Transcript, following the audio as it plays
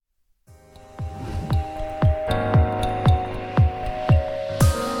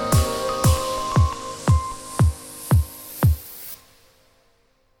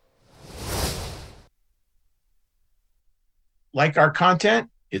Like our content?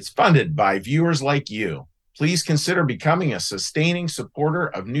 It's funded by viewers like you. Please consider becoming a sustaining supporter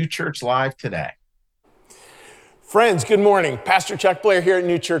of New Church Live today. Friends, good morning. Pastor Chuck Blair here at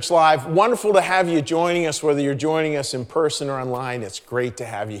New Church Live. Wonderful to have you joining us, whether you're joining us in person or online. It's great to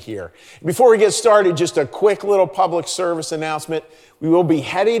have you here. Before we get started, just a quick little public service announcement. We will be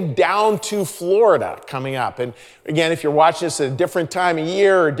headed down to Florida coming up. And again, if you're watching this at a different time of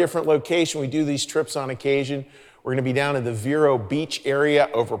year or a different location, we do these trips on occasion. We're going to be down in the Vero Beach area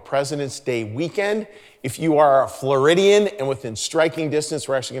over President's Day weekend. If you are a Floridian and within striking distance,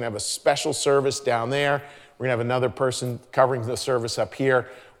 we're actually going to have a special service down there. We're going to have another person covering the service up here.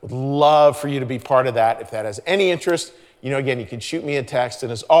 Would love for you to be part of that. If that has any interest, again, you can shoot me a text.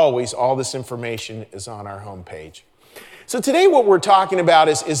 And as always, all this information is on our homepage. So today what we're talking about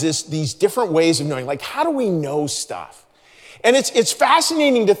is these different ways of knowing, like how do we know stuff? And it's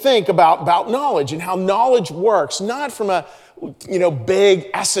fascinating to think about knowledge and how knowledge works, not from a big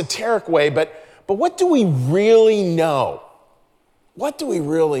esoteric way, but what do we really know? What do we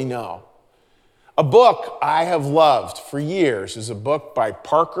really know? A book I have loved for years is a book by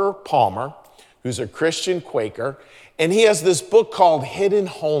Parker Palmer, who's a Christian Quaker, and he has this book called Hidden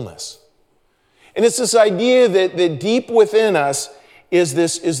Wholeness. And it's this idea that deep within us is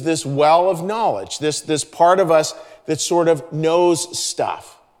this well of knowledge, this part of us that sort of knows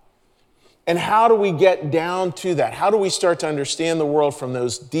stuff. And how do we get down to that? How do we start to understand the world from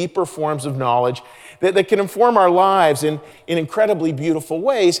those deeper forms of knowledge that can inform our lives in incredibly beautiful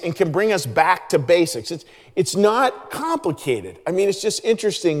ways and can bring us back to basics? It's not complicated. I mean, it's just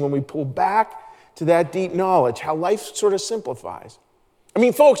interesting when we pull back to that deep knowledge, how life sort of simplifies. I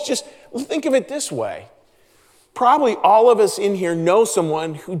mean, folks, just think of it this way. Probably all of us in here know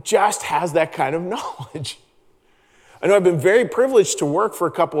someone who just has that kind of knowledge. I know I've been very privileged to work for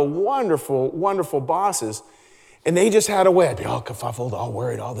a couple of wonderful, wonderful bosses, and they just had a way. I'd be all kerfuffled, all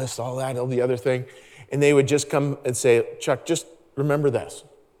worried, all this, all that, all the other thing. And they would just come and say, Chuck, just remember this.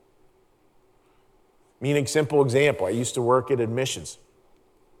 Meaning, simple example, I used to work at admissions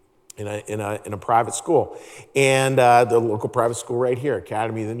in a private school, and the local private school right here,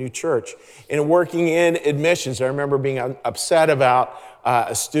 Academy of the New Church. And working in admissions, I remember being upset about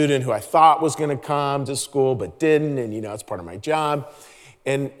a student who I thought was going to come to school but didn't, and it's part of my job.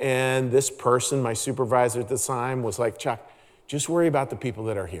 And this person, my supervisor at the time, was like, Chuck, just worry about the people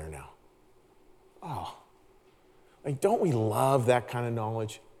that are here now. Oh, like, don't we love that kind of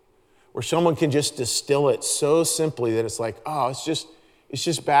knowledge? Where someone can just distill it so simply that it's like, oh, it's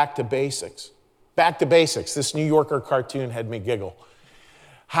just back to basics. Back to basics. This New Yorker cartoon had me giggle.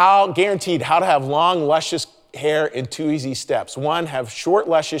 Guaranteed how to have long, luscious hair in 2 easy steps. 1, have short,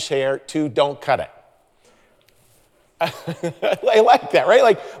 luscious hair. 2, don't cut it. I like that, right?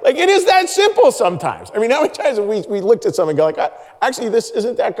 Like it is that simple sometimes. I mean, how many times have we looked at something and go like, actually, this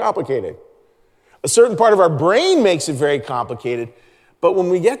isn't that complicated. A certain part of our brain makes it very complicated. But when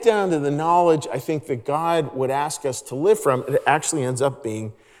we get down to the knowledge, I think that God would ask us to live from, it actually ends up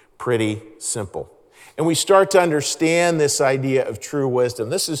being pretty simple. And we start to understand this idea of true wisdom.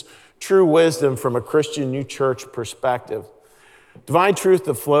 This is true wisdom from a Christian New Church perspective. Divine truth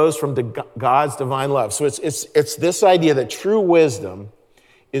that flows from God's divine love. So it's this idea that true wisdom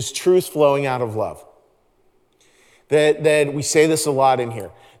is truth flowing out of love. That we say this a lot in here.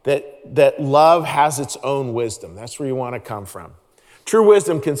 That love has its own wisdom. That's where you want to come from. True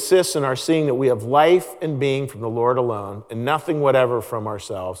wisdom consists in our seeing that we have life and being from the Lord alone and nothing whatever from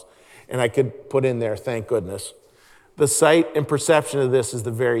ourselves. And I could put in there, thank goodness. The sight and perception of this is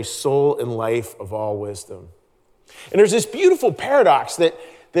the very soul and life of all wisdom. And there's this beautiful paradox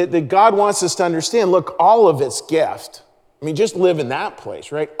that God wants us to understand. Look, all of it's gift. I mean, just live in that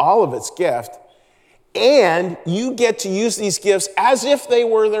place, right? All of it's gift. And you get to use these gifts as if they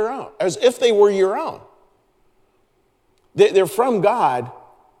were their own, as if they were your own. They're from God,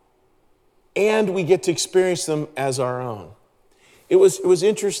 and we get to experience them as our own. It was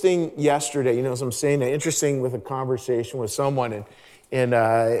interesting yesterday, as I'm saying, interesting with a conversation with someone, and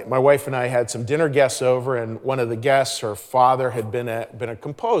my wife and I had some dinner guests over, and one of the guests, her father had been a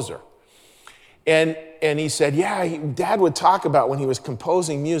composer. And he said, Dad would talk about when he was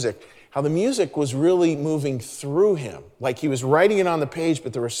composing music, how the music was really moving through him. Like he was writing it on the page,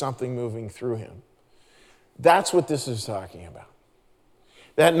 but there was something moving through him. That's what this is talking about.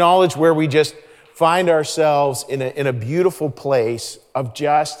 That knowledge where we just find ourselves in a beautiful place of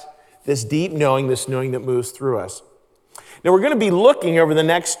just this deep knowing, this knowing that moves through us. Now, we're going to be looking over the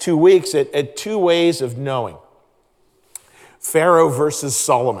next 2 weeks at 2 ways of knowing. Pharaoh versus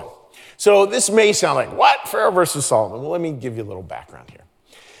Solomon. So this may sound like, what? Pharaoh versus Solomon? Well, let me give you a little background here.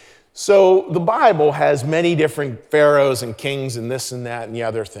 So the Bible has many different pharaohs and kings and this and that and the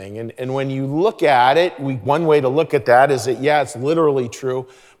other thing. And when you look at it, one way to look at that is that, yeah, it's literally true,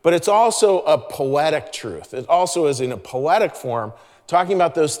 but it's also a poetic truth. It also is in a poetic form, talking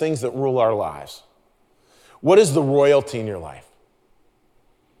about those things that rule our lives. What is the royalty in your life?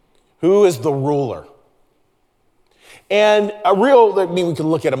 Who is the ruler? And we can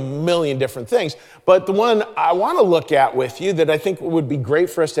look at a million different things, but the one I want to look at with you that I think would be great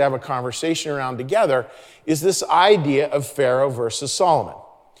for us to have a conversation around together is this idea of Pharaoh versus Solomon.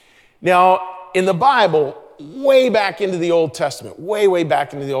 Now, in the Bible, way back into the Old Testament, way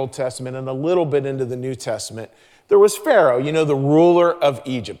back into the Old Testament and a little bit into the New Testament, there was Pharaoh, the ruler of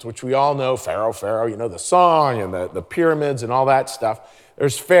Egypt, which we all know, Pharaoh, the song and the pyramids and all that stuff.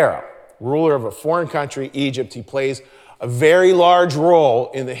 There's Pharaoh, ruler of a foreign country, Egypt. He plays a very large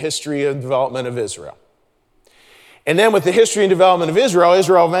role in the history and development of Israel. And then with the history and development of Israel,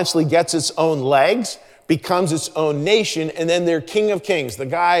 Israel eventually gets its own legs, becomes its own nation, and then their king of kings, the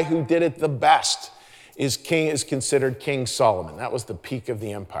guy who did it the best, is considered King Solomon. That was the peak of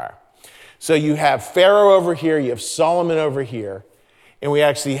the empire. So you have Pharaoh over here, you have Solomon over here, and we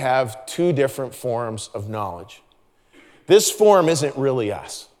actually have two different forms of knowledge. This form isn't really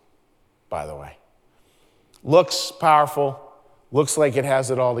us, by the way. Looks powerful, looks like it has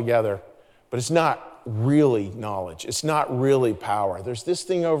it all together, but it's not really knowledge. It's not really power. There's this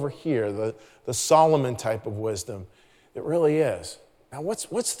thing over here, the Solomon type of wisdom, that really is. Now,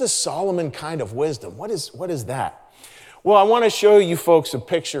 what's the Solomon kind of wisdom? What is that? Well, I want to show you folks a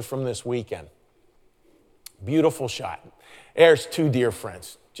picture from this weekend. Beautiful shot. There's two dear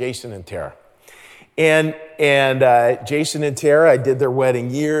friends, Jason and Tara. And Jason and Tara, I did their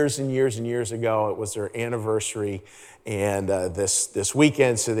wedding years and years and years ago. It was their anniversary, and this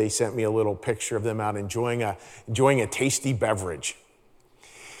weekend, so they sent me a little picture of them out enjoying a tasty beverage.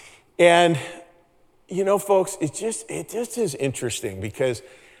 And folks, it just is interesting because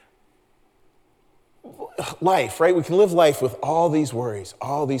life, right? We can live life with all these worries,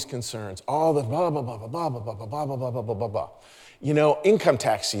 all these concerns, all the blah blah blah blah blah blah blah blah blah blah blah blah blah. Income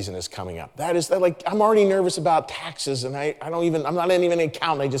tax season is coming up. I'm already nervous about taxes, and I'm not even an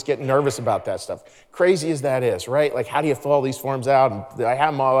accountant. I just get nervous about that stuff. Crazy as that is, right? Like, how do you fill all these forms out? And I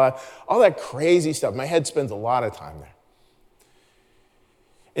have them all that crazy stuff. My head spends a lot of time there.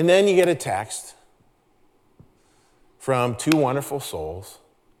 And then you get a text from two wonderful souls,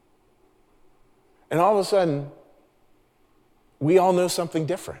 and all of a sudden, we all know something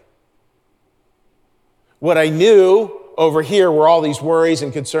different. What I knew over here were all these worries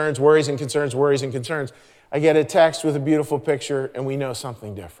and concerns, worries and concerns, worries and concerns. I get a text with a beautiful picture, and we know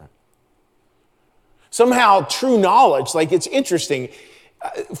something different. Somehow, true knowledge, it's interesting.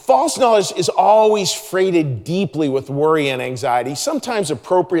 False knowledge is always freighted deeply with worry and anxiety, sometimes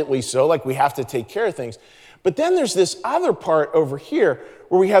appropriately so, like we have to take care of things. But then there's this other part over here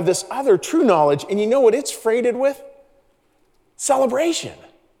where we have this other true knowledge, and you know what it's freighted with? Celebration.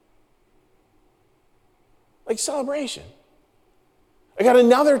 Celebration. I got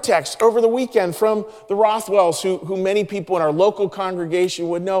another text over the weekend from the Rothwells, who many people in our local congregation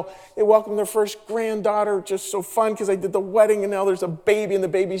would know. They welcomed their first granddaughter, just so fun because I did the wedding, and now there's a baby, and the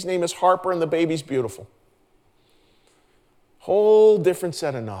baby's name is Harper, and the baby's beautiful. Whole different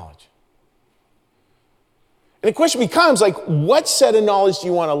set of knowledge. And the question becomes, what set of knowledge do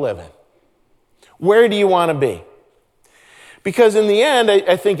you want to live in? Where do you want to be? Because in the end,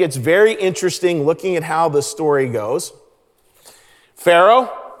 I think it's very interesting looking at how the story goes.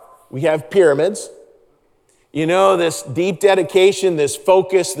 Pharaoh, we have pyramids. This deep dedication, this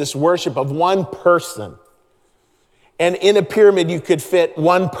focus, this worship of one person. And in a pyramid, you could fit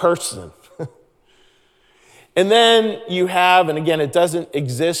one person. And then you have, and again, it doesn't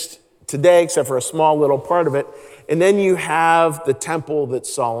exist today except for a small little part of it. And then you have the temple that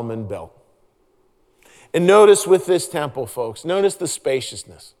Solomon built. And notice with this temple, folks, notice the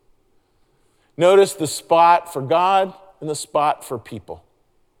spaciousness. Notice the spot for God and the spot for people.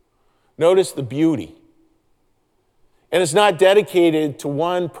 Notice the beauty. And it's not dedicated to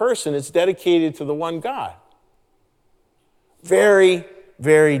one person, it's dedicated to the one God. Very,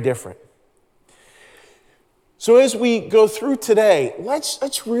 very different. So as we go through today,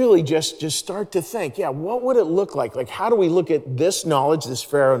 let's really just start to think, what would it look like? How do we look at this knowledge, this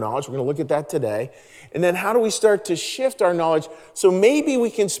Pharaoh knowledge? We're going to look at that today. And then how do we start to shift our knowledge so maybe we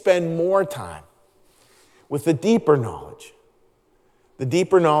can spend more time with the deeper knowledge? The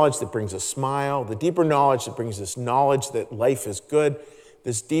deeper knowledge that brings a smile, the deeper knowledge that brings us knowledge that life is good,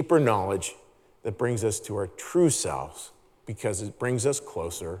 this deeper knowledge that brings us to our true selves because it brings us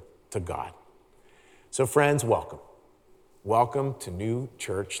closer to God. So friends, welcome. Welcome to New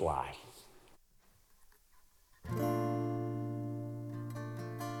Church Live.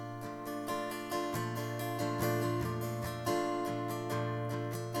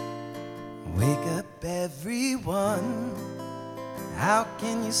 Wake up, everyone. How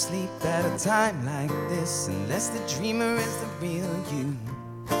can you sleep at a time like this unless the dreamer is the real you?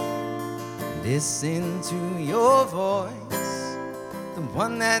 Listen to your voice, the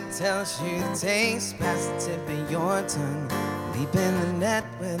one that tells you the taste past the tip of your tongue. Leap in the net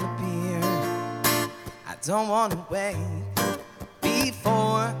with a beer. I don't want to wait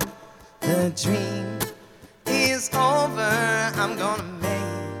before the dream is over. I'm gonna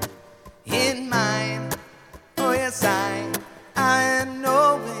make it mine. Oh yes, I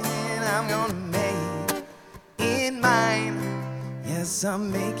know it. I'm gonna make it mine. Yes, I'll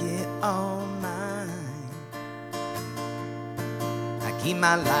make it all mine. I keep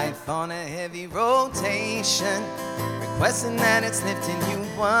my life on a heavy rotation, requesting that it's lifting you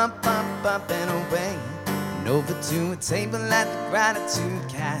up, up, up and away, and over to a table at the Gratitude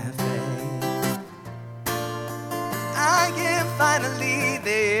Cafe. I get finally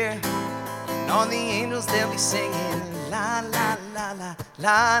there, and all the angels, they'll be singing la la la la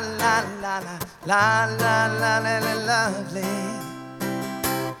la la la la la la la la la lovely.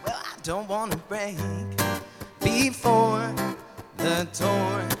 Well, I don't wanna break before the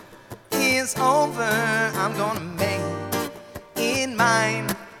tour is over. I'm gonna make it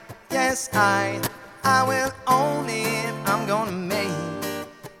mine. Yes, I will own it. I'm gonna make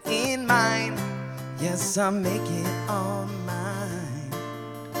it mine. Yes, I'll make it all mine.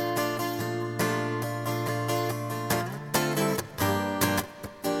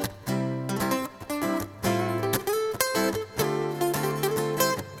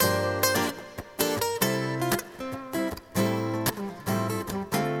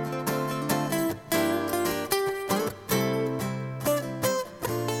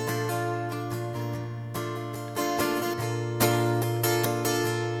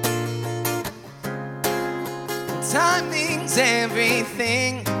 Timing's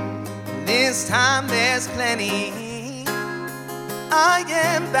everything. This time there's plenty. I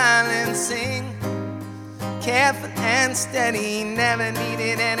am balancing, careful and steady. Never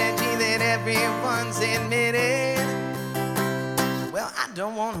needed energy that everyone's admitted. Well, I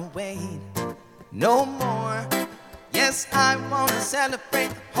don't wanna wait no more. Yes, I wanna celebrate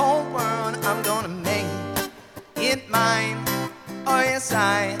the whole world. I'm gonna make it mine. Oh yes,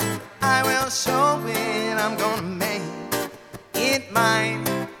 I will show it. I'm gonna make it mine,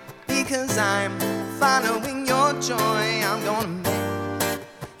 because I'm following your joy. I'm gonna make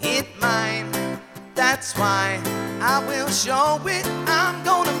it mine. That's why I will show it. I'm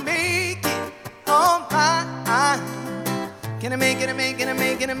gonna make it all mine. Can I make it, make it,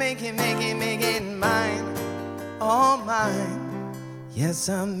 make it, make it, make it, make it mine, all mine. Yes,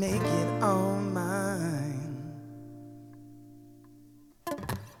 I'll make it all mine.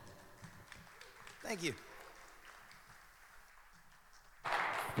 Thank you.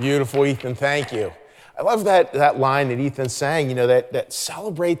 Beautiful, Ethan. Thank you. I love that line that Ethan sang, you know, that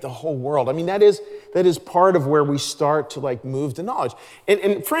celebrate the whole world. I mean, that is part of where we start to like move to knowledge.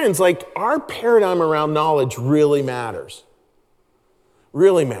 And friends, like our paradigm around knowledge really matters.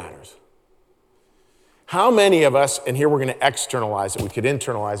 Really matters. How many of us, and here we're going to externalize it, we could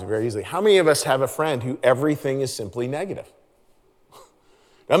internalize it very easily. How many of us have a friend who everything is simply negative?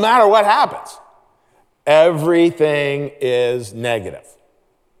 No matter what happens, everything is negative.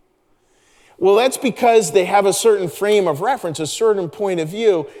 Well, that's because they have a certain frame of reference, a certain point of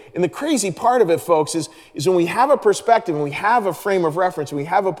view. And the crazy part of it, folks, is when we have a perspective and we have a frame of reference and we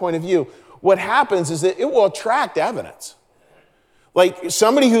have a point of view, what happens is that it will attract evidence. Like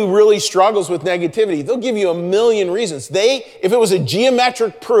somebody who really struggles with negativity, they'll give you a million reasons. If it was a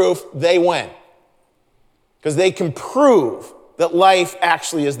geometric proof, they win. Because they can prove that life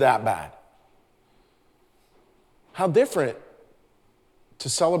actually is that bad. How different to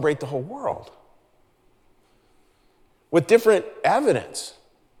celebrate the whole world. What different evidence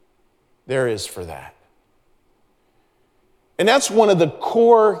there is for that. And that's one of the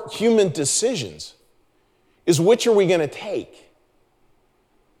core human decisions, is which are we going to take?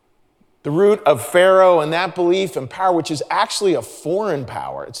 The root of Pharaoh and that belief and power, which is actually a foreign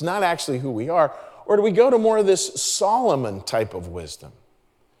power. It's not actually who we are. Or do we go to more of this Solomon type of wisdom?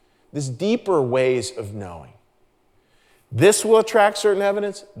 This deeper ways of knowing. This will attract certain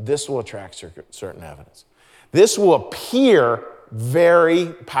evidence. This will attract certain evidence. This will appear very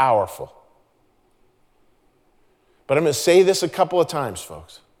powerful. But I'm going to say this a couple of times,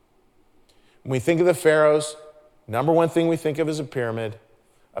 folks. When we think of the pharaohs, number one thing we think of is a pyramid.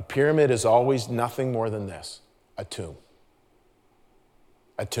 A pyramid is always nothing more than this, a tomb.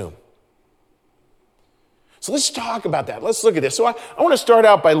 a tomb. So let's talk about that. Let's look at this. So I want to start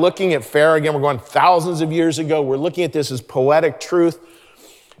out by looking at Pharaoh. Again, we're going thousands of years ago. We're looking at this as poetic truth.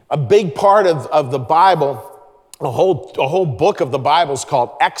 A big part of the Bible, a whole book of the Bible is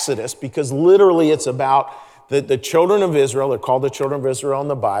called Exodus, because literally it's about the children of Israel. They're called the children of Israel in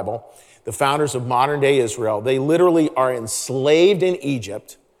the Bible, the founders of modern day Israel. They literally are enslaved in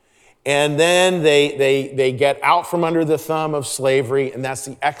Egypt. And then they get out from under the thumb of slavery, and that's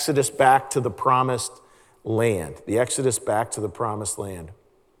the exodus back to the promised land. The exodus back to the promised land.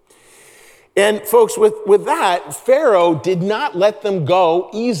 And folks, with that, Pharaoh did not let them go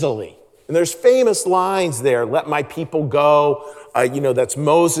easily. And there's famous lines there, let my people go. That's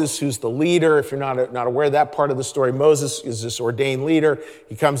Moses, who's the leader. If you're not aware of that part of the story, Moses is this ordained leader.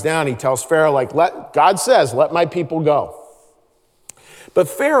 He comes down, he tells Pharaoh, God says, let my people go. But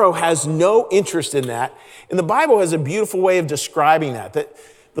Pharaoh has no interest in that. And the Bible has a beautiful way of describing that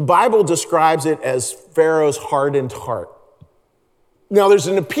the Bible describes it as Pharaoh's hardened heart. Now, there's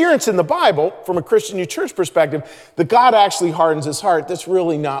an appearance in the Bible, from a Christian New Church perspective, that God actually hardens his heart. That's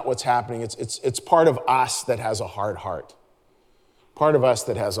really not what's happening. It's part of us that has a hard heart. Part of us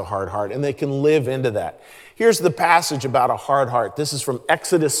that has a hard heart, and they can live into that. Here's the passage about a hard heart. This is from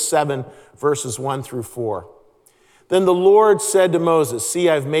Exodus 7, verses 1 through 4. Then the Lord said to Moses, see,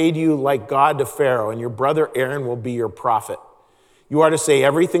 I've made you like God to Pharaoh, and your brother Aaron will be your prophet. You are to say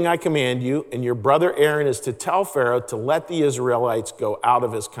everything I command you, and your brother Aaron is to tell Pharaoh to let the Israelites go out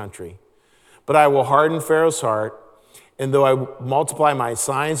of his country. But I will harden Pharaoh's heart, and though I multiply my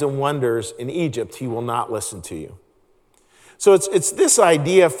signs and wonders in Egypt, he will not listen to you. So it's this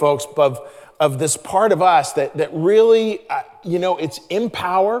idea, folks, of this part of us that really, it's in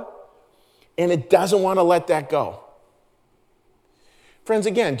power, and it doesn't want to let that go. Friends,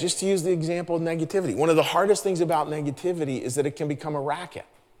 again, just to use the example of negativity, one of the hardest things about negativity is that it can become a racket.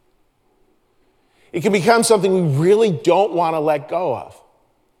 It can become something we really don't want to let go of.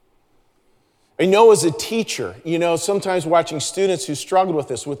 I know as a teacher, sometimes watching students who struggled with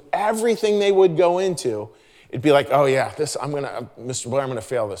this, with everything they would go into, it'd be like, oh yeah, Mr. Blair, I'm going to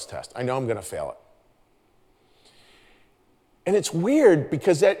fail this test. I know I'm going to fail it. And it's weird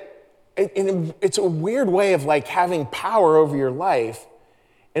because it's a weird way of having power over your life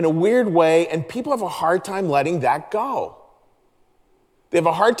in a weird way, and people have a hard time letting that go. They have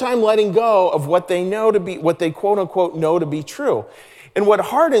a hard time letting go of what they know to be, what they quote unquote know to be true. And what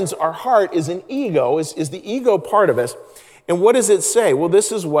hardens our heart is an ego, is the ego part of us. And what does it say? Well,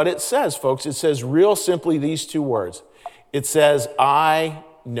 this is what it says, folks. It says real simply these two words. It says, I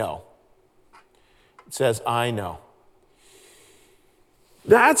know. It says, I know.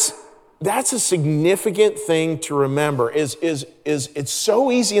 That's a significant thing to remember, is it's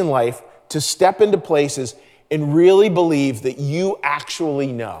so easy in life to step into places and really believe that you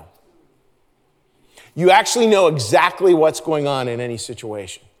actually know. You actually know exactly what's going on in any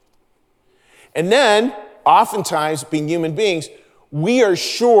situation. And then, oftentimes, being human beings, we are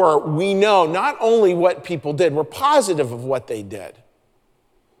sure we know not only what people did, we're positive of what they did.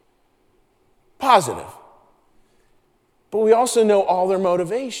 Positive. But we also know all their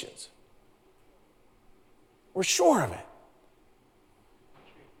motivations. We're sure of it.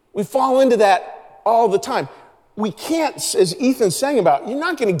 We fall into that all the time. We can't, as Ethan's saying about, you're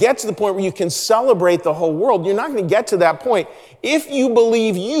not going to get to the point where you can celebrate the whole world. You're not going to get to that point if you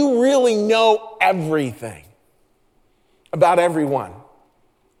believe you really know everything about everyone.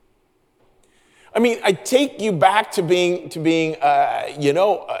 I mean, I take you back to being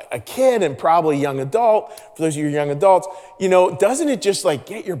a kid and probably a young adult. For those of you young adults, doesn't it just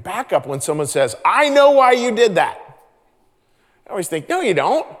get your back up when someone says, I know why you did that? I always think, no, you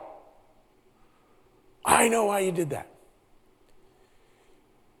don't. I know why you did that.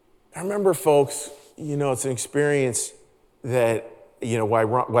 I remember, folks, it's an experience that,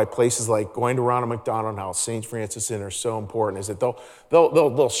 why places like going to Ronald McDonald House, St. Francis Inn are so important is that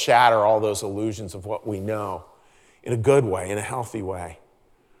they'll shatter all those illusions of what we know in a good way, in a healthy way.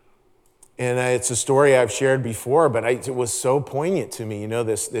 And it's a story I've shared before, but it was so poignant to me.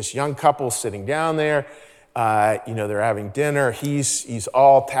 This young couple sitting down there, they're having dinner. He's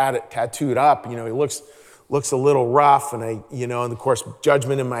all tattooed up. He looks a little rough, and and of course,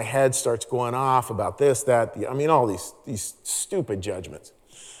 judgment in my head starts going off about this, that, all these stupid judgments.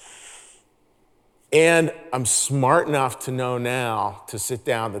 And I'm smart enough to know now to sit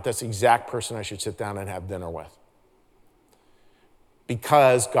down that's the exact person I should sit down and have dinner with.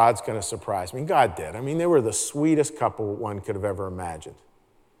 Because God's going to surprise me. God did. They were the sweetest couple one could have ever imagined.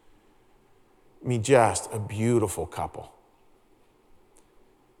 Just a beautiful couple.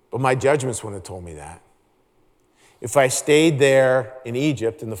 But my judgments wouldn't have told me that. if I stayed there in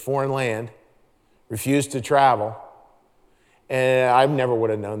Egypt, in the foreign land, refused to travel, and I never would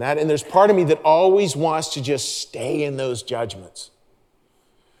have known that. And there's part of me that always wants to just stay in those judgments,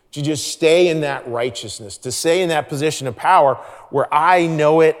 to just stay in that righteousness, to stay in that position of power where I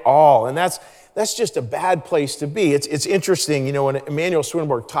know it all. And that's just a bad place to be. It's interesting, you know, when Emanuel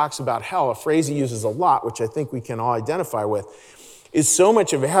Swedenborg talks about hell, a phrase he uses a lot, which I think we can all identify with, is so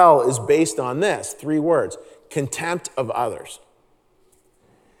much of hell is based on this, 3 words: contempt of others.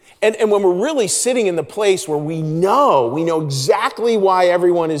 And when we're really sitting in the place where we know exactly why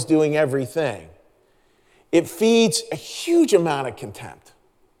everyone is doing everything, it feeds a huge amount of contempt.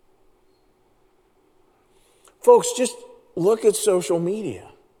 Folks, just look at social media.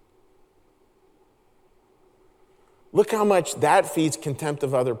 Look how much that feeds contempt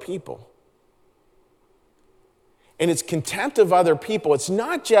of other people. And it's contempt of other people. It's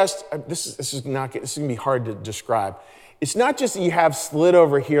not just, this is going to be hard to describe. It's not just that you have slid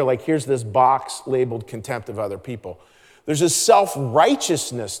over here, like here's this box labeled contempt of other people. There's a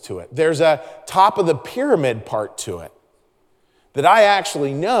self-righteousness to it. There's a top of the pyramid part to it that I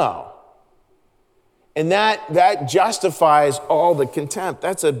actually know. And that justifies all the contempt.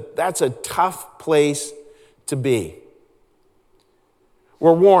 That's a tough place to be.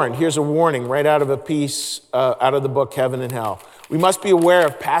 We're warned. Here's a warning right out of a piece out of the book Heaven and Hell. We must be aware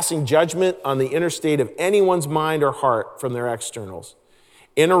of passing judgment on the inner state of anyone's mind or heart from their externals.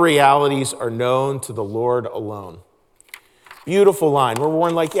 Inner realities are known to the Lord alone. Beautiful line. We're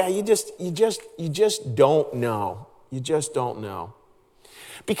warned, like, yeah, you just don't know. You just don't know.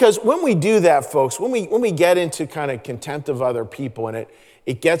 Because when we do that, folks, when we get into kind of contempt of other people and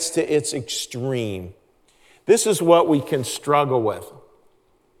it gets to its extreme, this is what we can struggle with.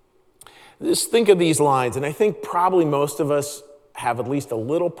 Just think of these lines, and I think probably most of us have at least a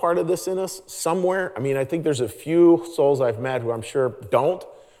little part of this in us somewhere. I mean, I think there's a few souls I've met who I'm sure don't,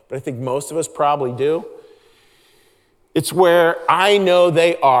 but I think most of us probably do. It's where I know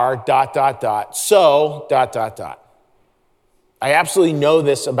they are, ... so ... I absolutely know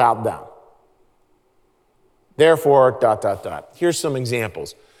this about them. Therefore, ... Here's some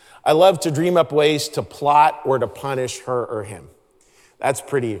examples. I love to dream up ways to plot or to punish her or him. That's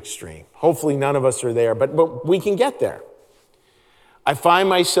pretty extreme. Hopefully none of us are there, but we can get there. I find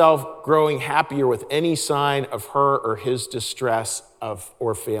myself growing happier with any sign of her or his distress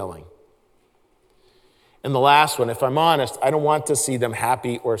or failing. And the last one, if I'm honest, I don't want to see them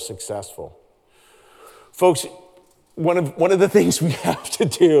happy or successful. Folks, one of the things we have to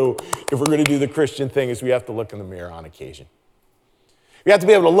do if we're going to do the Christian thing is we have to look in the mirror on occasion. We have to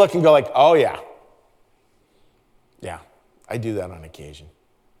be able to look and go like, oh yeah, I do that on occasion.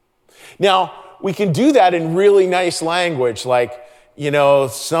 Now, we can do that in really nice language, like, you know,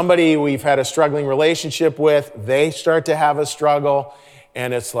 somebody we've had a struggling relationship with, they start to have a struggle,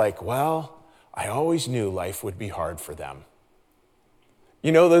 and it's like, well, I always knew life would be hard for them.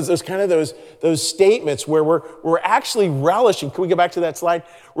 You know, those statements where we're actually relishing. Can we go back to that slide?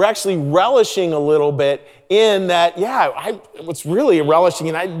 We're actually relishing a little bit in that, what's really relishing,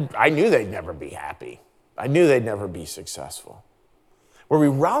 and I knew they'd never be happy. I knew they'd never be successful. Where we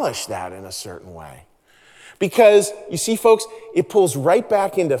relish that in a certain way. Because, you see, folks, it pulls right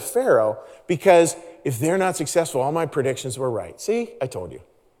back into Pharaoh, because if they're not successful, all my predictions were right. See, I told you.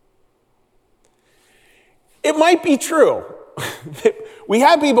 It might be true. We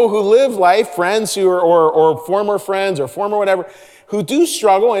have people who live life, friends who are, or former friends or former whatever, who do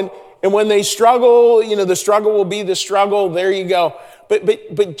struggle, and when they struggle, you know, the struggle will be the struggle, there you go.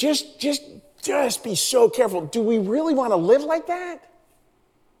 But just be so careful. Do we really want to live like that?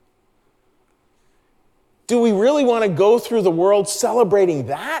 Do we really want to go through the world celebrating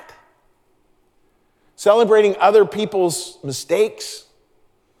that? Celebrating other people's mistakes?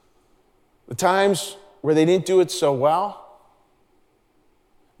 The times where they didn't do it so well?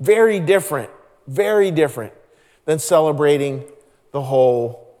 Very different than celebrating the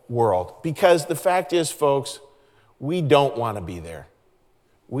whole world. Because the fact is, folks, we don't want to be there.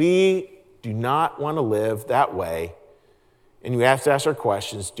 We do not want to live that way. And we have to ask our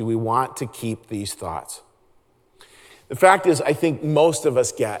questions, do we want to keep these thoughts? The fact is, I think most of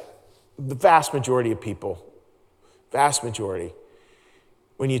us get, the vast majority of people, vast majority,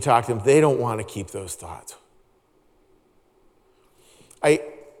 when you talk to them, they don't want to keep those thoughts.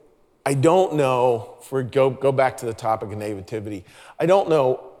 I don't know, if we go back to the topic of negativity, I don't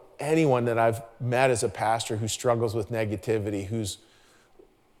know anyone that I've met as a pastor who struggles with negativity, who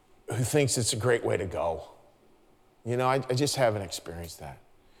thinks it's a great way to go. You know, I just haven't experienced that.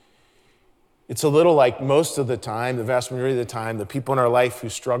 It's a little like most of the time, the vast majority of the time, the people in our life who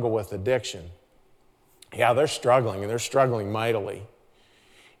struggle with addiction, Yeah, they're struggling, and they're struggling mightily.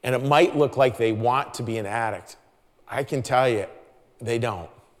 And it might look like they want to be an addict. I can tell you, they don't.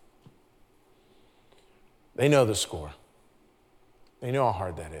 They know the score. They know how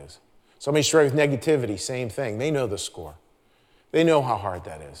hard that is. Somebody struggling with negativity, same thing. They know the score. They know how hard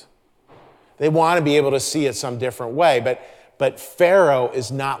that is. They want to be able to see it some different way, but Pharaoh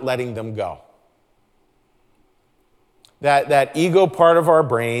is not letting them go. That ego part of our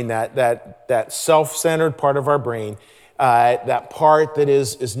brain, that self-centered part of our brain, that part that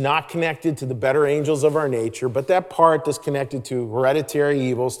is not connected to the better angels of our nature, but that part that's connected to hereditary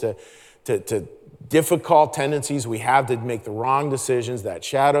evils, to difficult tendencies we have to make the wrong decisions, that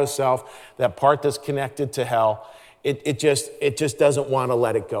shadow self, that part that's connected to hell, it just doesn't want to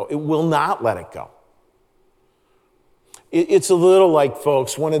let it go. It will not let it go. It's a little like,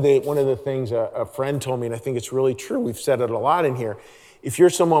 folks, one of the things a friend told me, and I think it's really true, we've said it a lot in here, if you're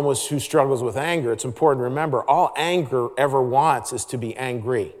someone who struggles with anger, it's important to remember all anger ever wants is to be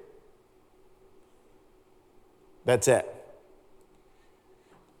angry. That's it.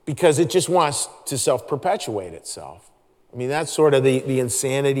 Because it just wants to self-perpetuate itself. I mean, that's sort of the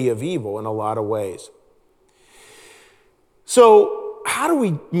insanity of evil in a lot of ways. So how do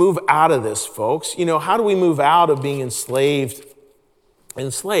we move out of this, folks? How do we move out of being enslaved?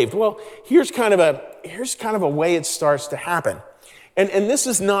 Well, here's kind of a way it starts to happen. And this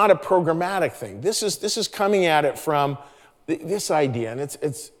is not a programmatic thing. This is coming at it from this idea, and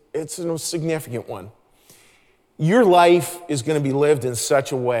it's a significant one. Your life is going to be lived in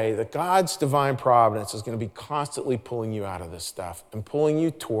such a way that God's divine providence is going to be constantly pulling you out of this stuff and pulling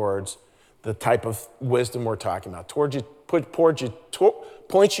you towards the type of wisdom we're talking about, points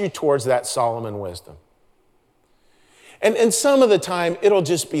you towards that Solomon wisdom. And some of the time, it'll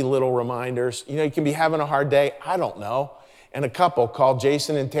just be little reminders. You can be having a hard day, I don't know, and a couple called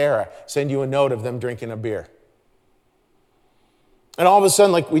Jason and Tara send you a note of them drinking a beer. And all of a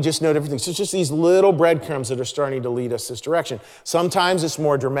sudden, we just note everything. So it's just these little breadcrumbs that are starting to lead us this direction. Sometimes it's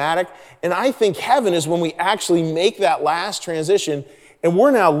more dramatic. And I think heaven is when we actually make that last transition and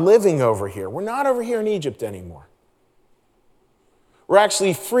we're now living over here. We're not over here in Egypt anymore. We're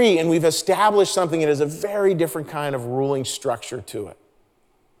actually free, and we've established something that has a very different kind of ruling structure to it.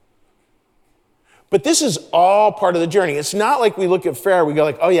 But this is all part of the journey. It's not like we look at Pharaoh, we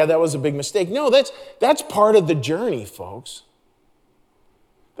go oh yeah, that was a big mistake. No, that's part of the journey, folks.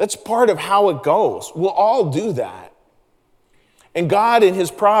 That's part of how it goes. We'll all do that. And God in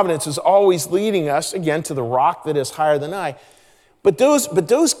his providence is always leading us, again, to the rock that is higher than I. But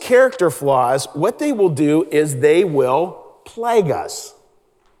those character flaws, what they will do is they will plague us.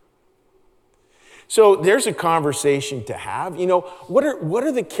 So there's a conversation to have. What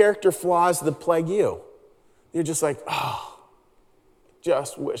are the character flaws that plague you? You're just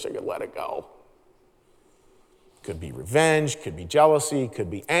just wish I could let it go. Could be revenge, could be jealousy, could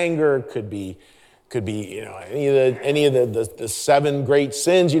be anger, could be any of the seven great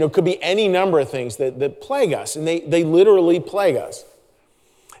sins, could be any number of things that plague us, and they literally plague us.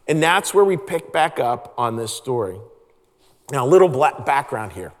 And that's where we pick back up on this story. Now, a little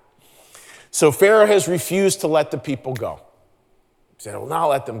background here. So Pharaoh has refused to let the people go. He said, I will not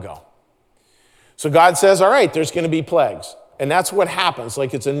let them go. So God says, all right, there's going to be plagues. And that's what happens.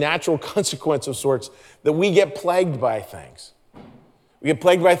 It's a natural consequence of sorts that we get plagued by things. We get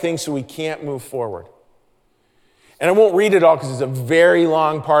plagued by things so we can't move forward. And I won't read it all because it's a very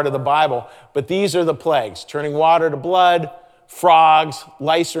long part of the Bible, but these are the plagues: turning water to blood, frogs,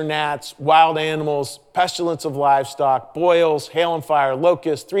 lice or gnats, wild animals, pestilence of livestock, boils, hail and fire,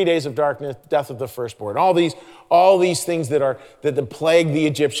 locusts, 3 days of darkness, death of the firstborn. All these things that plague the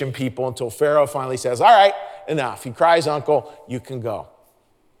Egyptian people until Pharaoh finally says, all right, enough. He cries, uncle, you can go.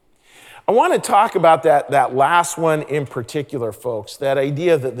 I want to talk about that last one in particular, folks, that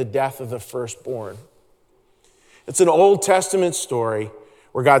idea that the death of the firstborn. It's an Old Testament story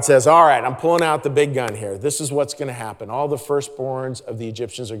where God says, all right, I'm pulling out the big gun here. This is what's going to happen. All the firstborns of the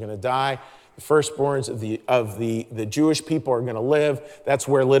Egyptians are going to die. The firstborns of the Jewish people are going to live. That's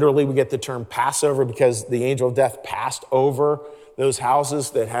where literally we get the term Passover, because the angel of death passed over those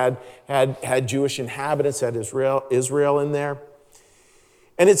houses that had Jewish inhabitants, had Israel in there.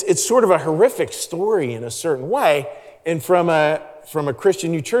 And it's sort of a horrific story in a certain way. And from a Christian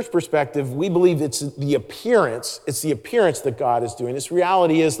New Church perspective, we believe it's the appearance that God is doing. This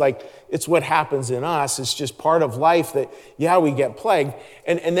reality is it's what happens in us. It's just part of life that, yeah, we get plagued.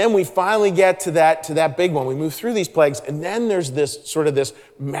 And then we finally get to that big one. We move through these plagues, and then there's this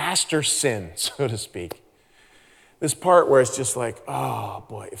master sin, so to speak. This part where it's just oh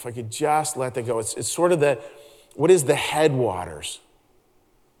boy, if I could just let that go. It's sort of what is the headwaters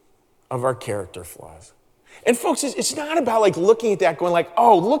of our character flaws. And folks, it's not about like looking at that going like,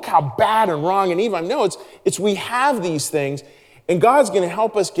 oh, look how bad and wrong and evil. No, it's we have these things, and God's going to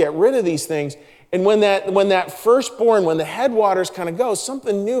help us get rid of these things. And when that firstborn, when the headwaters kind of go,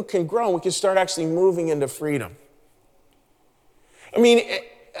 something new can grow, and we can start actually moving into freedom. I mean,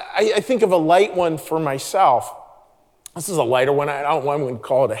 I think of a light one for myself. This is a lighter one. I wouldn't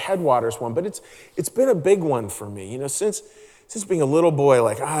call it a headwaters one, but it's been a big one for me. You know, since being a little boy,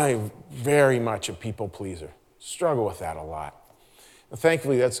 like I'm very much a people pleaser. Struggle with that a lot. And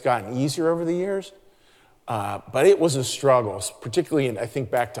thankfully, that's gotten easier over the years. But it was a struggle, particularly I think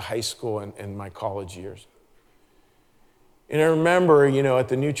back to high school and my college years. And I remember, you know, at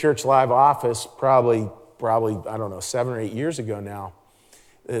the New Church Live office, probably, I don't know, 7 or 8 years ago now,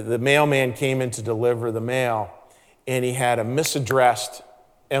 the mailman came in to deliver the mail, and he had a misaddressed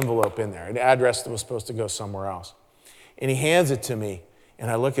envelope in there, an address that was supposed to go somewhere else. And he hands it to me, and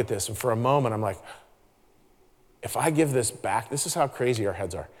I look at this, and for a moment, I'm like, if I give this back, this is how crazy our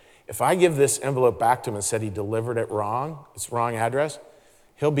heads are. If I give this envelope back to him and said he delivered it wrong, it's wrong address,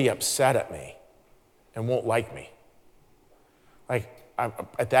 he'll be upset at me and won't like me. Like,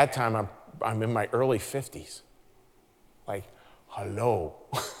 at that time, I'm in my early 50s. Like, hello.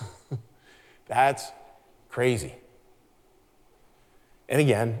 That's crazy. And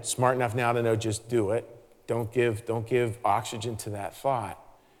again, smart enough now to know just do it. Don't give oxygen to that thought.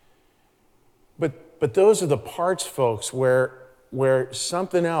 But those are the parts, folks, where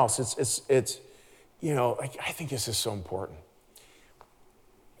something else, it's you know, like, I think this is so important.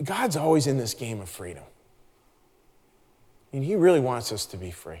 God's always in this game of freedom. And he really wants us to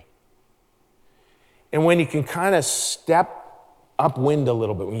be free. And when you can kind of step upwind a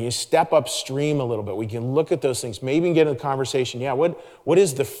little bit, when you step upstream a little bit, we can look at those things, maybe get into the conversation, yeah, what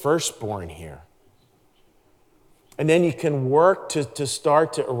is the firstborn here? And then you can work to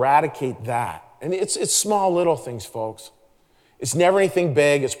start to eradicate that. And it's small little things, folks. It's never anything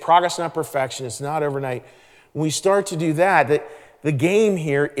big. It's progress, not perfection. It's not overnight. When we start to do that, the game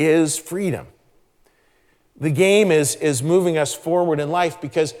here is freedom. The game is moving us forward in life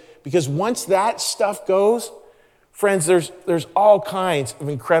because once that stuff goes, friends, there's all kinds of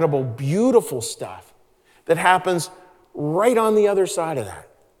incredible, beautiful stuff that happens right on the other side of that.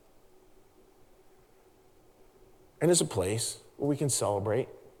 And it's a place where we can celebrate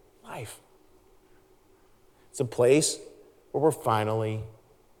life. It's a place where we're finally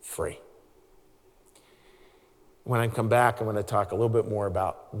free. When I come back, I'm going to talk a little bit more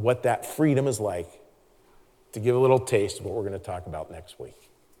about what that freedom is like, to give a little taste of what we're going to talk about next week.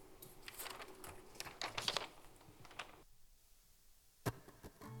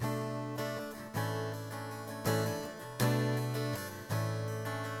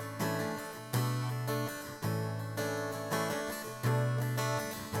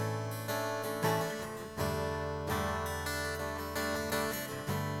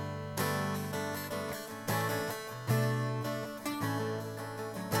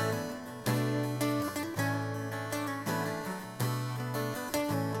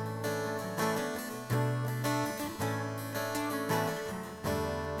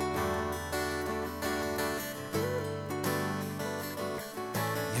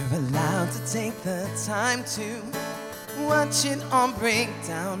 Allowed to take the time to watch it all break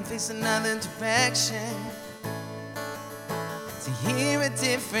down, face another direction, to hear a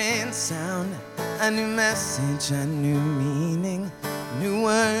different sound, a new message, a new meaning, new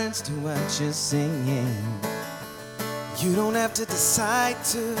words to what you're singing. You don't have to decide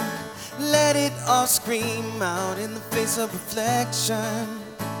to let it all scream out in the face of reflection,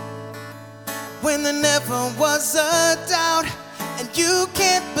 when there never was a doubt. And you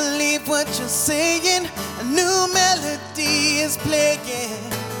can't believe what you're saying. A new melody is playing.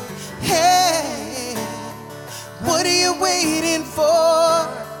 Hey, what are you waiting for?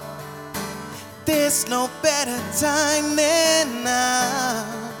 There's no better time than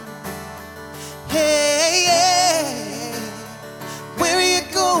now. Hey, hey, where are you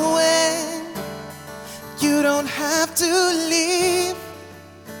going? You don't have to leave.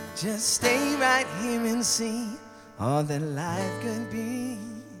 Just stay right here and see all that life could be.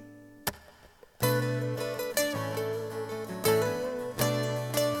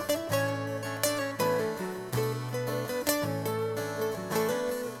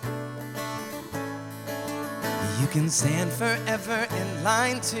 You can stand forever in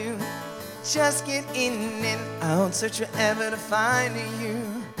line to just get in and out, search forever to find you.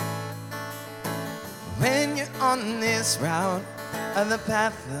 When you're on this route of the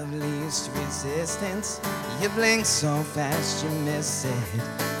path of least resistance, you blink so fast you miss it.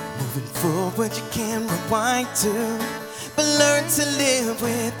 Moving forward you can rewind to but learn to live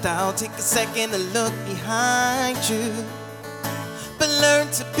without. Take a second to look behind you, but learn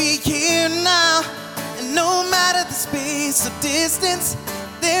to be here now. And no matter the space or distance,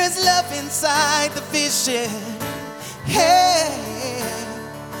 there's love inside the vision. Hey,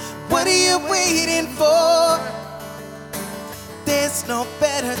 what are you waiting for? There's no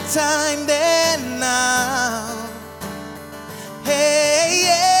better time than now. Hey,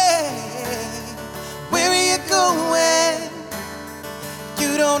 yeah. Where are you going?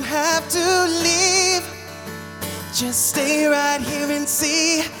 You don't have to leave. Just stay right here and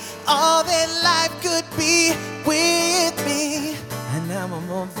see all that life could be with me. And now I'm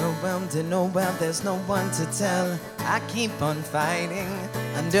overwhelmed and overwhelmed, there's no one to tell. I keep on fighting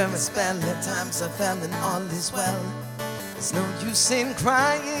under a spell. At times I fell and all is well. There's no use in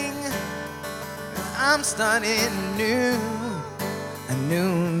crying, I'm starting new. A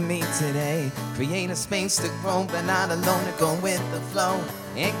new me today. Create a space to grow, but not alone, to go with the flow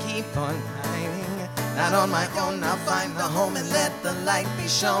and keep on climbing. Not on my own, I'll find the home and let the light be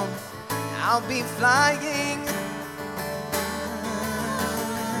shown. I'll be flying.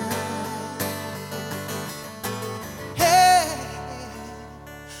 Hey,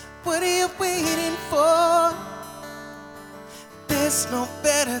 what are you waiting for? There's no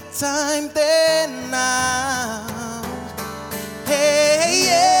better time than now. Hey,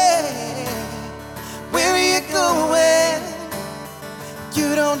 yeah. Where are you going?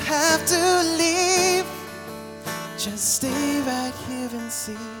 You don't have to leave. Just stay right here and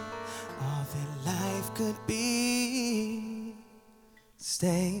see all that life could be.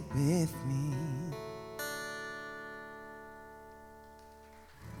 Stay with me.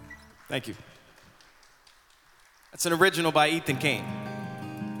 Thank you. That's an original by Ethan Kane.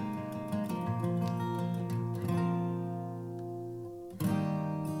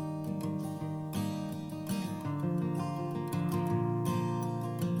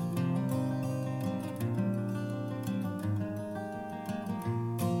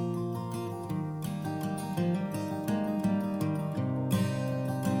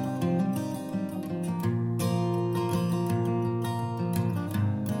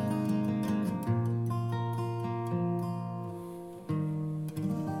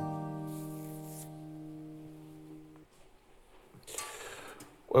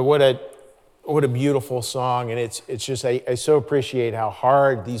 What a beautiful song, and it's just I so appreciate how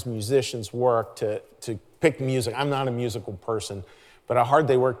hard these musicians work to pick music. I'm not a musical person, but how hard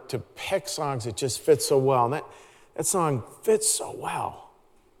they work to pick songs that just fit so well. And that song fits so well,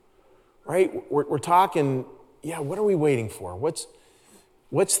 right? We're talking, yeah. What are we waiting for?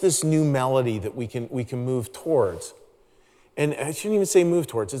 What's this new melody that we can move towards? And I shouldn't even say move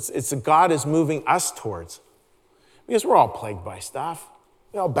towards. It's that God is moving us towards, because we're all plagued by stuff.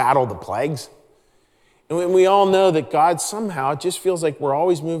 We all battle the plagues. And we all know that God somehow, it just feels like we're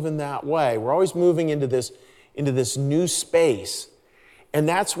always moving that way. We're always moving into this new space. And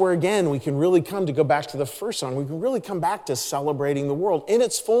that's where, again, we can really come to go back to the first song. We can really come back to celebrating the world in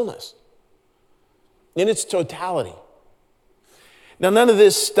its fullness, in its totality. Now, none of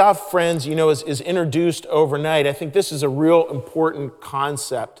this stuff, friends, is introduced overnight. I think this is a real important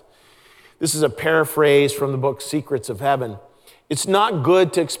concept. This is a paraphrase from the book Secrets of Heaven. It's not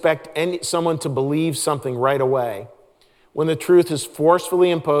good to expect someone to believe something right away. When the truth is forcefully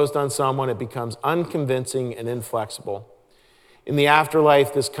imposed on someone, it becomes unconvincing and inflexible. In the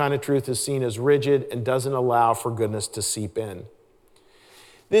afterlife, this kind of truth is seen as rigid and doesn't allow for goodness to seep in.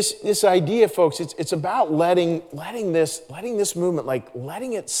 This idea, folks, it's about letting this movement,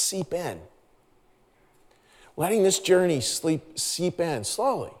 letting it seep in. Letting this journey seep in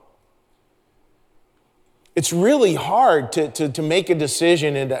slowly. It's really hard to make a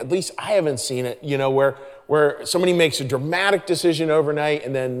decision, and at least I haven't seen it, where somebody makes a dramatic decision overnight,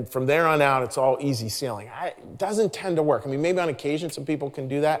 and then from there on out, it's all easy sailing. It doesn't tend to work. I mean, maybe on occasion some people can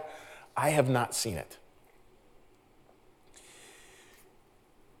do that. I have not seen it.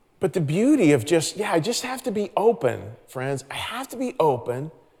 But the beauty of I just have to be open, friends. I have to be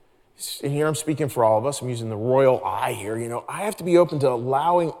open. And here I'm speaking for all of us. I'm using the royal I here. I have to be open to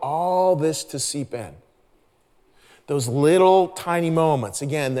allowing all this to seep in. Those little tiny moments.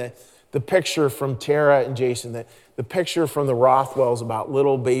 Again, the picture from Tara and Jason, the picture from the Rothwells about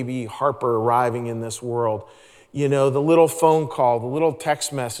little baby Harper arriving in this world. The little phone call, the little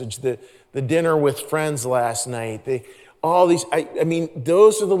text message, the dinner with friends last night. All these, I mean,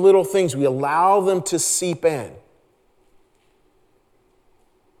 those are the little things. We allow them to seep in.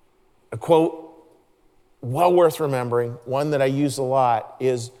 A quote well worth remembering, one that I use a lot,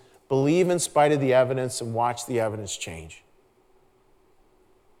 is believe in spite of the evidence and watch the evidence change.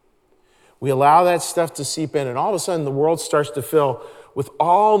 We allow that stuff to seep in, and all of a sudden the world starts to fill with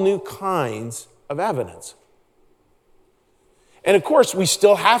all new kinds of evidence. And of course, we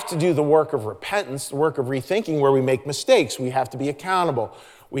still have to do the work of repentance, the work of rethinking where we make mistakes. We have to be accountable.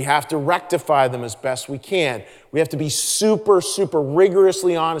 We have to rectify them as best we can. We have to be super, super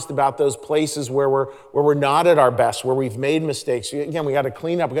rigorously honest about those places where we're not at our best, where we've made mistakes. Again, we got to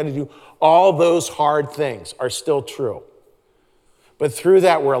clean up. We got to do all those hard things are still true. But through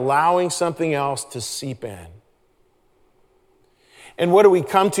that, we're allowing something else to seep in. And what do we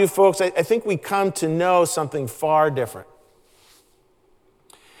come to, folks? I think we come to know something far different.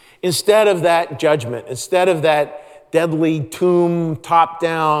 Instead of that judgment, instead of that deadly tomb,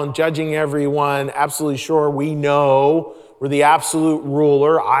 top-down, judging everyone, absolutely sure we know, we're the absolute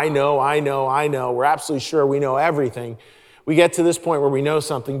ruler, I know, we're absolutely sure we know everything. We get to this point where we know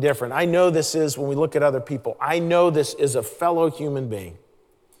something different. I know this is, when we look at other people, I know this is a fellow human being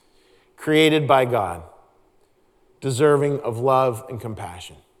created by God, deserving of love and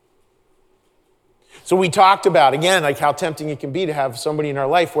compassion. So we talked about, again, like how tempting it can be to have somebody in our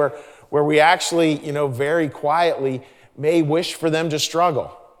life where we actually, very quietly may wish for them to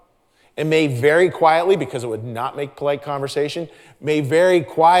struggle. And may very quietly, because it would not make polite conversation, may very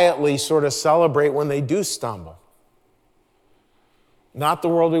quietly sort of celebrate when they do stumble. Not the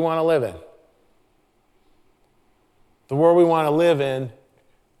world we want to live in. The world we want to live in,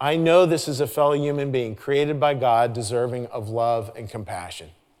 I know this is a fellow human being created by God, deserving of love and compassion.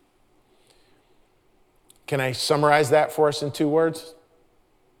 Can I summarize that for us in 2 words?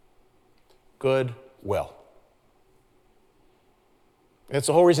 Goodwill. It's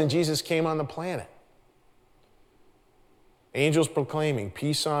the whole reason Jesus came on the planet. Angels proclaiming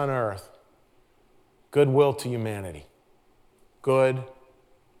peace on earth, goodwill to humanity.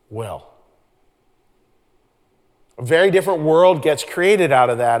 Goodwill. A very different world gets created out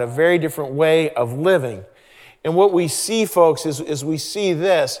of that, a very different way of living. And what we see, folks, is we see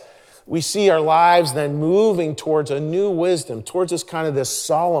this. We see our lives then moving towards a new wisdom, towards this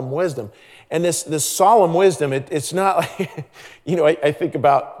solemn wisdom. And this solemn wisdom, it's not like, I think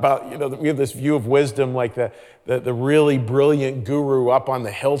about we have this view of wisdom like the really brilliant guru up on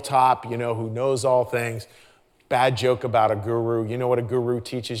the hilltop, who knows all things. Bad joke about a guru. You know what a guru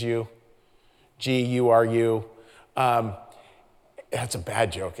teaches you? G-U-R-U. That's a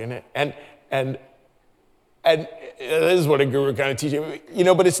bad joke, isn't it? And this is what a guru kind of teaches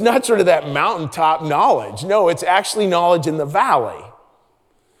you, but it's not sort of that mountaintop knowledge. No, it's actually knowledge in the valley.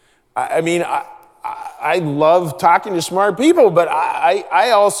 I love talking to smart people, but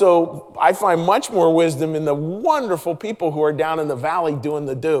I find much more wisdom in the wonderful people who are down in the valley doing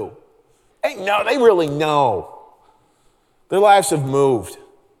the do. They really know. Their lives have moved.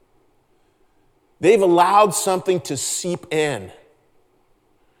 They've allowed something to seep in.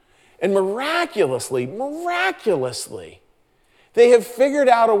 And miraculously, they have figured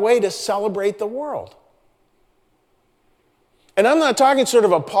out a way to celebrate the world. And I'm not talking sort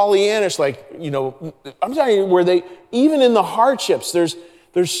of a Pollyannish, I'm talking where even in the hardships, there's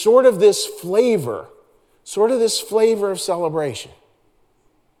sort of this flavor of celebration.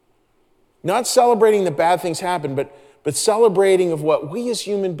 Not celebrating the bad things happen, but celebrating of what we as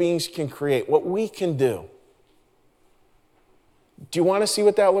human beings can create, what we can do. Do you want to see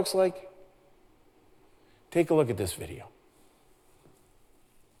what that looks like? Take a look at this video.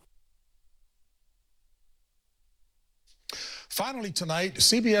 Finally tonight,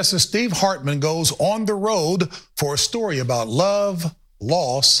 CBS's Steve Hartman goes on the road for a story about love,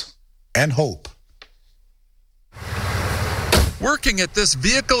 loss, and hope. Working at this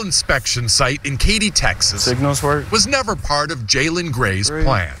vehicle inspection site in Katy, Texas, Signals work? Was never part of Jalen Gray's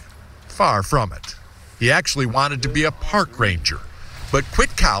plan. Far from it. He actually wanted to be a park ranger, but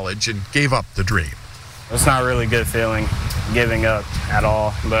quit college and gave up the dream. It's not really a good feeling, giving up at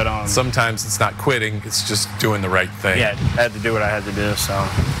all, but sometimes it's not quitting, it's just doing the right thing. Yeah, I had to do what I had to do, so.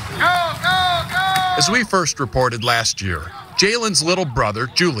 Go! As we first reported last year, Jalen's little brother,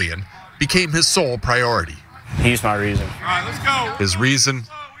 Julian, became his sole priority. He's my reason. All right, let's go. His reason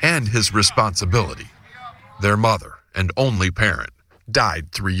and his responsibility. Their mother and only parent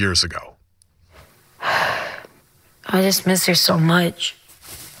died 3 years ago. I just miss her so much.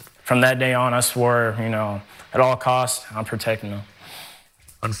 From that day on, I swore, at all costs, I'm protecting them.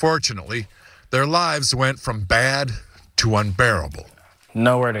 Unfortunately, their lives went from bad to unbearable.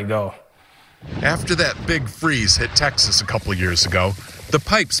 Nowhere to go. After that big freeze hit Texas a couple years ago, the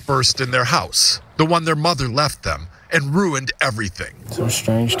pipes burst in their house, the one their mother left them, and ruined everything. Some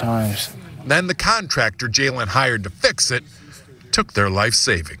strange times. Then the contractor Jalen hired to fix it took their life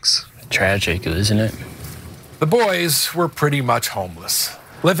savings. Tragic, isn't it? The boys were pretty much homeless.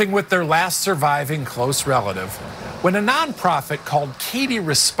 living with their last surviving close relative, when a nonprofit called Katie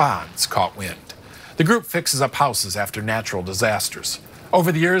Responds caught wind. The group fixes up houses after natural disasters.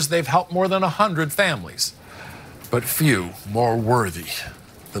 Over the years, they've helped more than 100 families, but few more worthy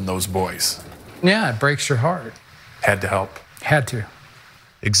than those boys. Yeah, it breaks your heart. Had to help. Had to.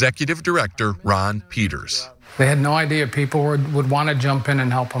 Executive Director Ron Peters. They had no idea people would want to jump in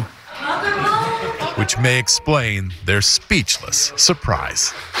and help them. Which may explain their speechless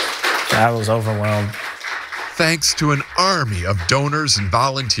surprise. I was overwhelmed. Thanks to an army of donors and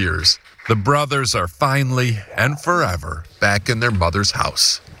volunteers, the brothers are finally and forever back in their mother's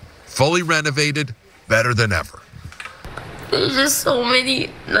house. Fully renovated, better than ever. There's just so many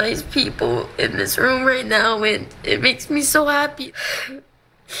nice people in this room right now, and it makes me so happy.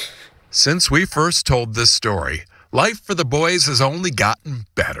 Since we first told this story, life for the boys has only gotten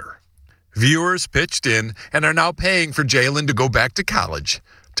better. Viewers pitched in and are now paying for Jalen to go back to college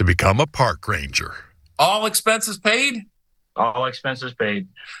to become a park ranger. All expenses paid? All expenses paid.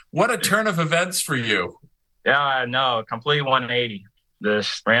 What a turn of events for you. Yeah, no, complete 180.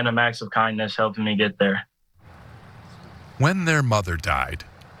 This random acts of kindness helping me get there. When their mother died,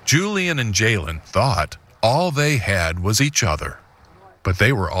 Julian and Jalen thought all they had was each other, but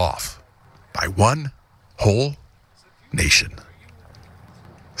they were off by one whole nation.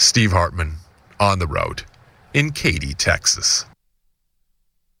 Steve Hartman, On the Road, in Katy, Texas.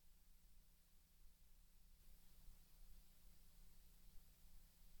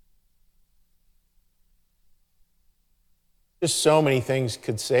 Just so many things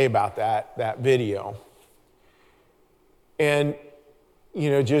could say about that video. And,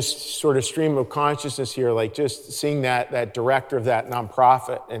 just sort of stream of consciousness here, like just seeing that director of that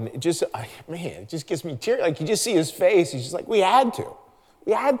nonprofit, and it just gets me teary. Like, you just see his face. He's just like, we had to.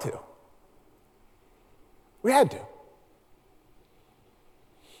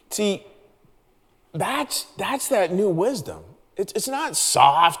 See, that's that new wisdom. It's not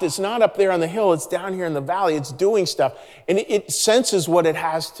soft. It's not up there on the hill. It's down here in the valley. It's doing stuff, and it senses what it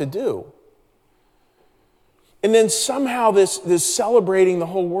has to do. And then somehow this celebrating the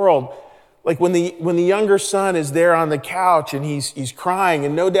whole world, like when the younger son is there on the couch and he's crying,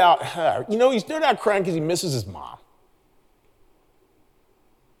 and no doubt, he's no doubt crying because he misses his mom.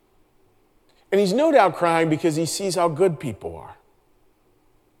 And he's no doubt crying because he sees how good people are.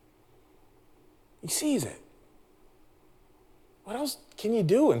 He sees it. What else can you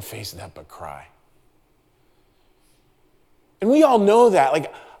do in face of that but cry? And we all know that.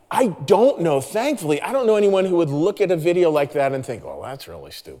 Like, I don't know, thankfully, I don't know anyone who would look at a video like that and think, well, that's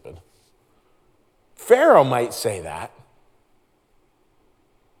really stupid. Pharaoh might say that.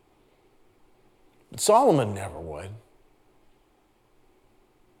 But Solomon never would.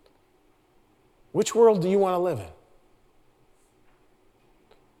 Which world do you want to live in?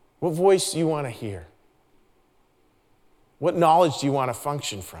 What voice do you want to hear? What knowledge do you want to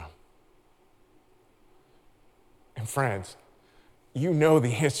function from? And friends, you know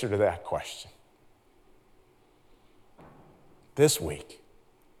the answer to that question. This week,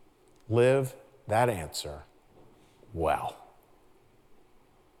 live that answer well.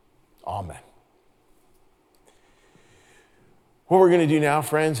 Amen. What we're going to do now,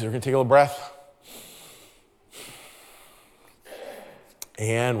 friends, is we're going to take a little breath.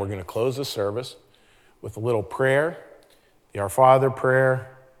 And we're going to close the service with a little prayer, the Our Father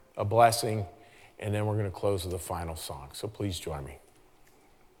prayer, a blessing, and then we're going to close with a final song. So please join me.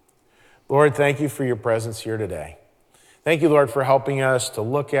 Lord, thank you for your presence here today. Thank you, Lord, for helping us to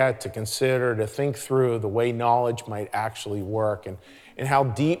look at, to consider, to think through the way knowledge might actually work and how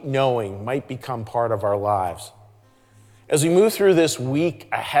deep knowing might become part of our lives. As we move through this week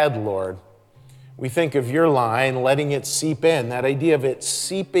ahead, Lord, we think of your line, letting it seep in, that idea of it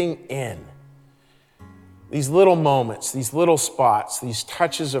seeping in. These little moments, these little spots, these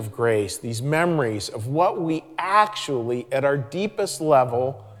touches of grace, these memories of what we actually, at our deepest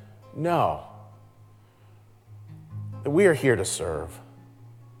level, know. That we are here to serve.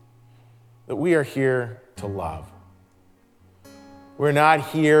 That we are here to love. We're not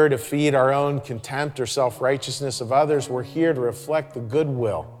here to feed our own contempt or self-righteousness of others. We're here to reflect the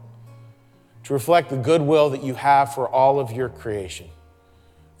goodwill. To reflect the goodwill that you have for all of your creation.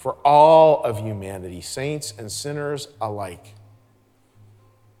 For all of humanity, saints and sinners alike.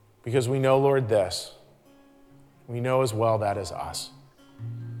 Because we know, Lord, this. We know as well that is us.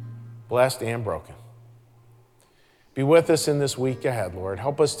 Blessed and broken. Be with us in this week ahead, Lord.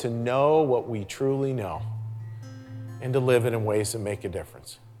 Help us to know what we truly know and to live it in ways that make a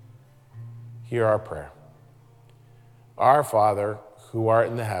difference. Hear our prayer. Our Father, who art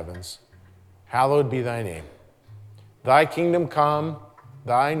in the heavens, hallowed be thy name. Thy kingdom come,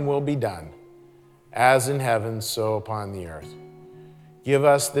 thine will be done, as in heaven, so upon the earth. Give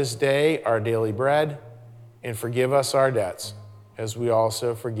us this day our daily bread, and forgive us our debts, as we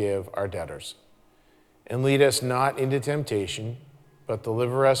also forgive our debtors. And lead us not into temptation, but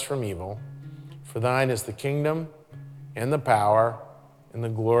deliver us from evil. For thine is the kingdom, and the power, and the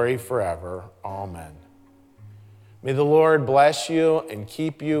glory forever. Amen. May the Lord bless you and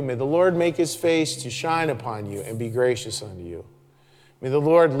keep you. May the Lord make his face to shine upon you and be gracious unto you. May the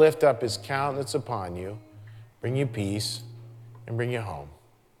Lord lift up his countenance upon you, bring you peace, and bring you home.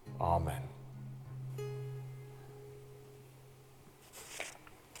 Amen.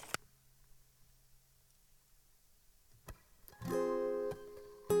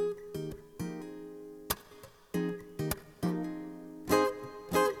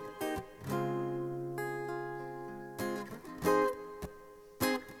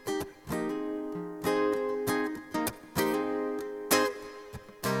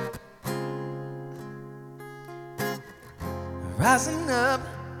 Rising up,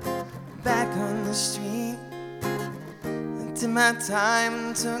 back on the street, did my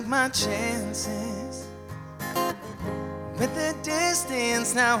time, took my chances. With the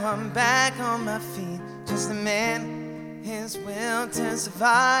distance, now I'm back on my feet. Just a man, his will to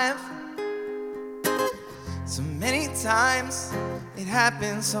survive. So many times, it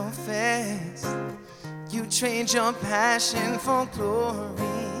happens so fast. You trade your passion for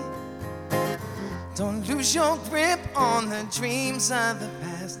glory. Don't lose your grip on the dreams of the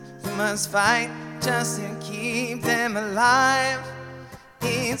past. You must fight just to keep them alive.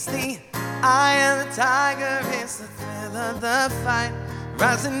 It's the eye of the tiger, it's the thrill of the fight.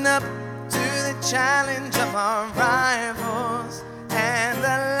 Rising up to the challenge of our rivals. And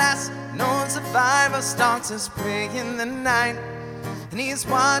the last known survivor stalks us prey in the night. And he's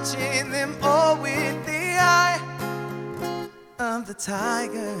watching them all with the eye of the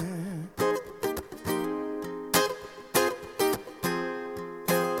tiger.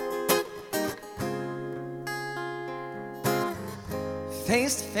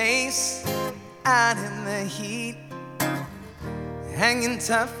 Face to face, out in the heat, hanging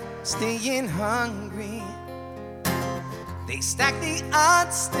tough, staying hungry. They stack the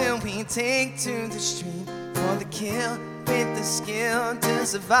odds, still we take to the street for the kill with the skill to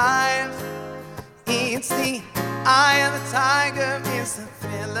survive. It's the eye of the tiger, it's the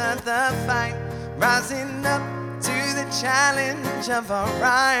thrill of the fight. Rising up to the challenge of our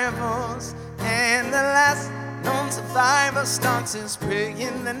rivals. And the last known survivor stalks his prey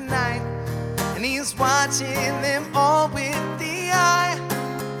in the night. And he's watching them all with the eye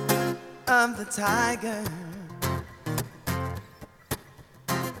of the tiger.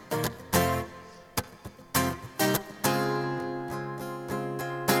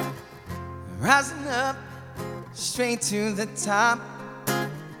 Rising up straight to the top.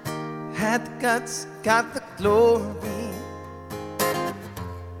 Had the guts, got the glory.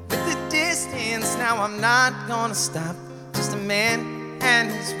 Now I'm not gonna stop. Just a man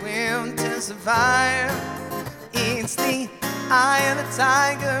and his will to survive. It's the eye of the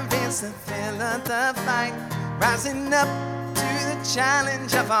tiger, it's the thrill of the fight. Rising up to the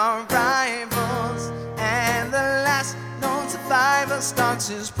challenge of our rivals. And the last known survivor stalks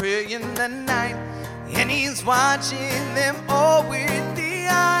his prey in the night. And he's watching them all with the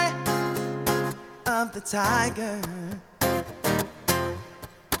eye of the tiger.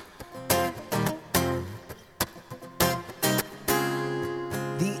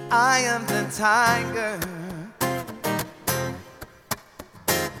 Eye of the tiger.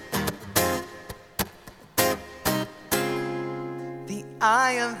 The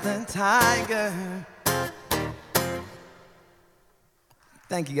eye of the tiger.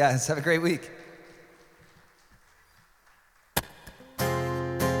 Thank you guys. Have a great week.